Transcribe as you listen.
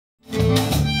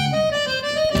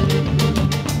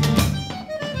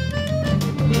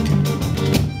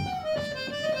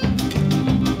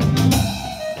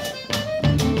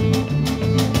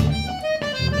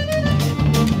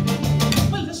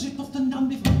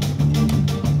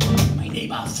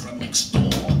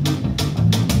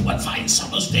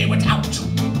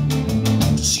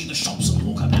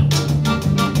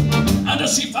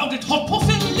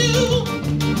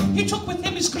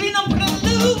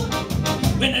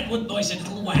backward noisy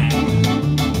little wag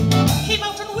came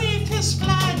out and waved his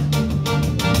flag,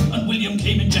 and William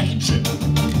came in jacket trim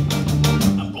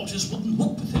and brought his wooden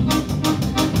hook with him,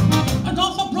 and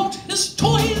Arthur brought his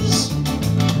toys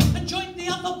and joined the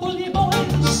other bully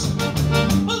boys.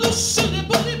 Well, those silly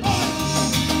bully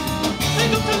boys, they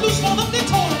got to lose more than their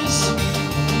toys.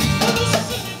 Well, those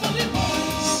silly bully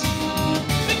boys,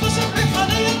 because of Ripper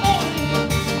they annoy.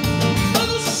 Well,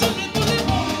 those silly bully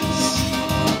boys,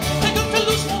 they got to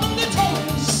lose more than their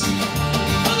toys.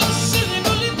 Well, those silly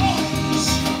bully boys,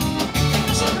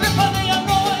 because of Ripper they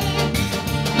annoy.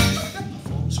 Ripper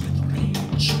performs with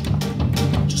rage,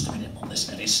 just a minute on this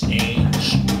very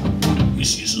stage. He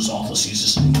seizes Arthur,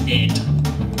 seizes head,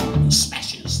 and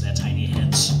smashes their tiny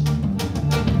heads.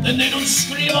 Then they don't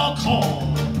scream or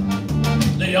call,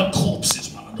 they are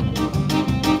corpses, one and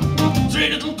all. 3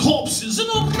 little corpses in a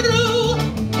row,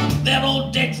 they're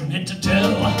all dead from head to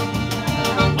toe.